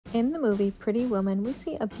In the movie Pretty Woman, we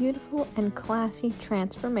see a beautiful and classy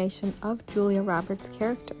transformation of Julia Roberts'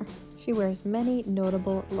 character. She wears many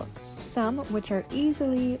notable looks, some which are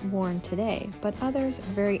easily worn today, but others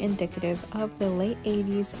are very indicative of the late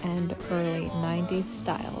 80s and early 90s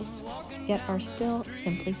styles, yet are still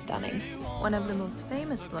simply stunning. One of the most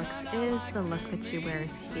famous looks is the look that she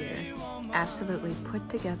wears here. Absolutely put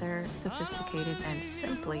together, sophisticated, and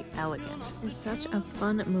simply elegant. It's such a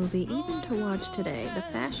fun movie even to watch today. The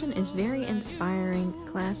fashion is very inspiring,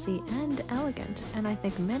 classy, and elegant, and I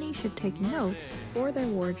think many should take notes for their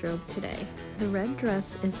wardrobe today. The red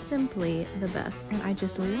dress is simply the best, and I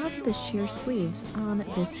just love the sheer sleeves on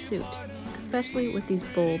this suit, especially with these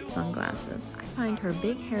bold sunglasses. I find her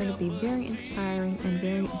big hair to be very inspiring and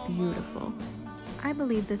very beautiful. I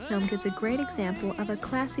believe this film gives a great example of a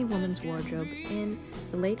classy woman's wardrobe in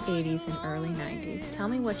the late 80s and early 90s. Tell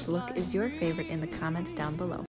me which look is your favorite in the comments down below.